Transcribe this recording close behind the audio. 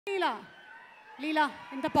లీలా లీలా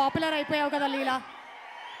ఇంత పాపులర్ అయిపోయావు కదా లీలా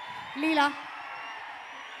లీలా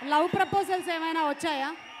లవ్ ప్రపోజల్స్ ఏమైనా వచ్చాయా?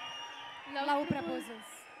 లవ్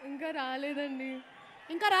ప్రపోజల్స్ ఇంకా రాలేదండి.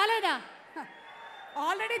 ఇంకా రాలేదా?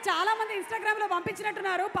 ఆల్రెడీ చాలా మంది ఇన్స్టాగ్రామ్లో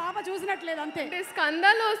పంపించినట్టున్నారు, పాప చూసినట్లేదు అంతే. అంటే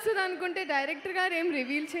స్కందాలు వస్తుంది అనుకుంటే డైరెక్టర్ గారు ఏం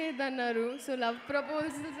రివీల్ చేయొద్దన్నారు. సో లవ్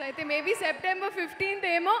ప్రపోజల్స్ అయితే మేబీ సెప్టెంబర్ 15th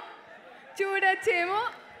ఏమో చూడొచ్చేమో,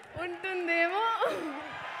 ఉంటుందేమో.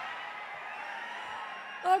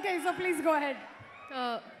 Okay, so please go head.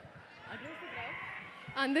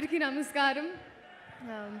 అందరికీ నమస్కారం.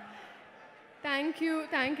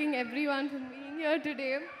 Thanking every one for being here today.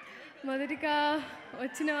 మొదటిగా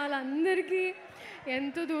వచ్చిన వాళ్ళందరికీ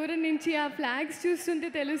ఎంతో దూరం నుంచి ఆ ఫ్లాగ్స్ చూస్తుంటే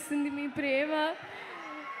తెలుస్తుంది మీ ప్రేమ.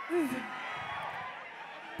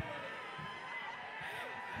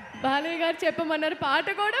 బాలయ్య గారు చెప్పమన్నారు, పాట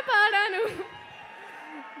కూడా పాడాను.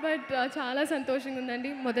 బట్ చాలా సంతోషంగా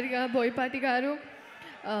ఉందండి. మొదటిగా బోయపాటి గారు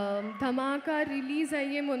ధమాకా రిలీజ్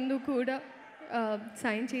అయ్యే ముందు కూడా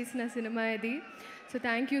సైన్ చేసిన సినిమా ఇది. So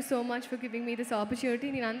thank you so much for giving me this opportunity.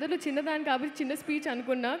 నేను అందరూ చిన్నదాన్ని కాబట్టి చిన్న స్పీచ్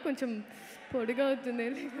అనుకున్నా, కొంచెం పొడిగా అవుతుంది,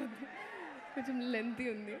 కొంచెం లెంతీ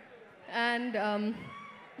ఉంది. అండ్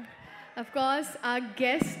అఫ్ కోర్స్ ఆ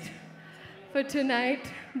గెస్ట్ ఫర్ టునైట్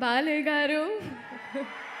బాలయ్య గారు.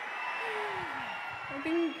 ఐ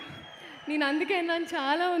థింక్ నేను అందుకే నన్ను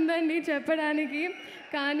చాలా ఉందండి చెప్పడానికి,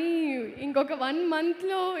 కానీ ఇంకొక 1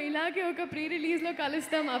 monthలో ఇలాగే ఒక ప్రీ రిలీజ్లో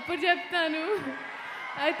కలుస్తాం, అప్పుడు చెప్తాను.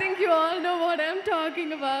 I think you all know what I'm talking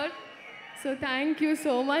about. So thank you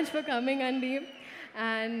so much for coming, Andy.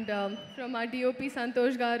 And from our DOP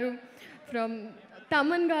Santosh Garu, from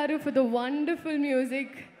Taman Garu for the wonderful music,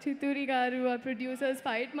 Chituri Garu, our producers,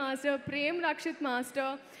 Fight Master, Prem Rakshit Master,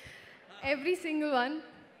 every single one.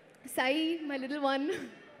 Sai, my little one,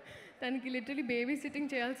 తనకి literally baby sitting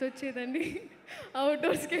చేయాల్సి వచ్చేదండి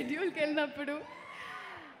outdoor స్కెడ్యూల్కి వెళ్ళినప్పుడు.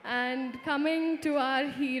 And coming to our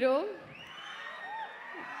hero,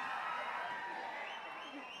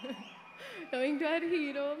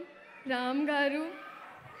 Ram గారు.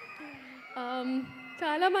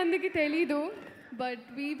 చాలామందికి తెలీదు, but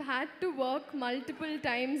weave had to work multiple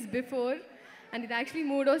times before, and ఇది actually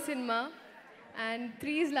 3వ cinema, and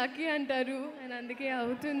 3 is lucky అంటారు, and అందుకే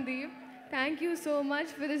అవుతుంది. Thank you so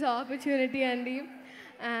much for this opportunity అండి.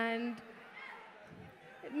 అండ్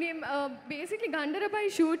నేను బేసిక్లీ గండరపై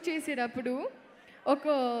షూట్ చేసేటప్పుడు ఒక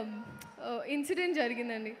ఇన్సిడెంట్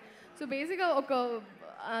జరిగిందండి. సో బేసిక్గా ఒక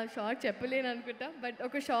షార్ట్ చెప్పలేను అనుకుంటా, బట్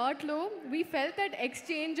ఒక షార్ట్లో we felt that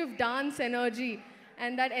exchange of dance energy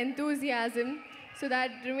and that ఎంథూజియాజమ్. So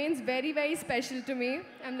that remains very very special to me.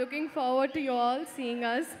 I'm looking forward to you all seeing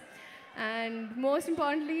us. And most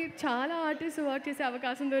importantly చాలా artist work చేసే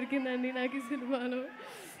అవకాశం దొరికిందండి నాకు ఈ సినిమాలో.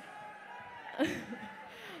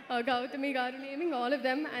 గౌతమి గారు, naming all of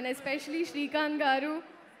them, and especially Srikanth గారు.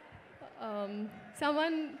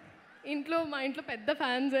 మా ఇంట్లో పెద్ద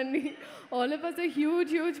ఫ్యాన్స్ అండి. All of us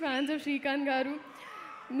huge fans of Srikanth గారు.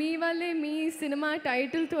 మీ వల్లే, మీ సినిమా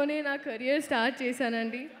టైటిల్తోనే నా కెరియర్ స్టార్ట్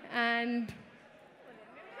చేశానండి.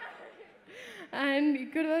 అండ్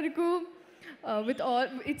ఇక్కడి వరకు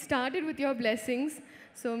it started with your blessings.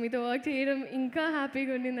 So మీతో వర్క్ చేయడం ఇంకా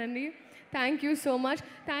హ్యాపీగా ఉండిందండి. Thank you so much.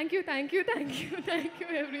 Thank you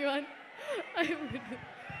everyone.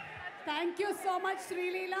 Thank you so much,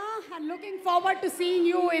 Sree Leela, and looking forward to seeing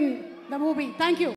you in the movie. Thank you.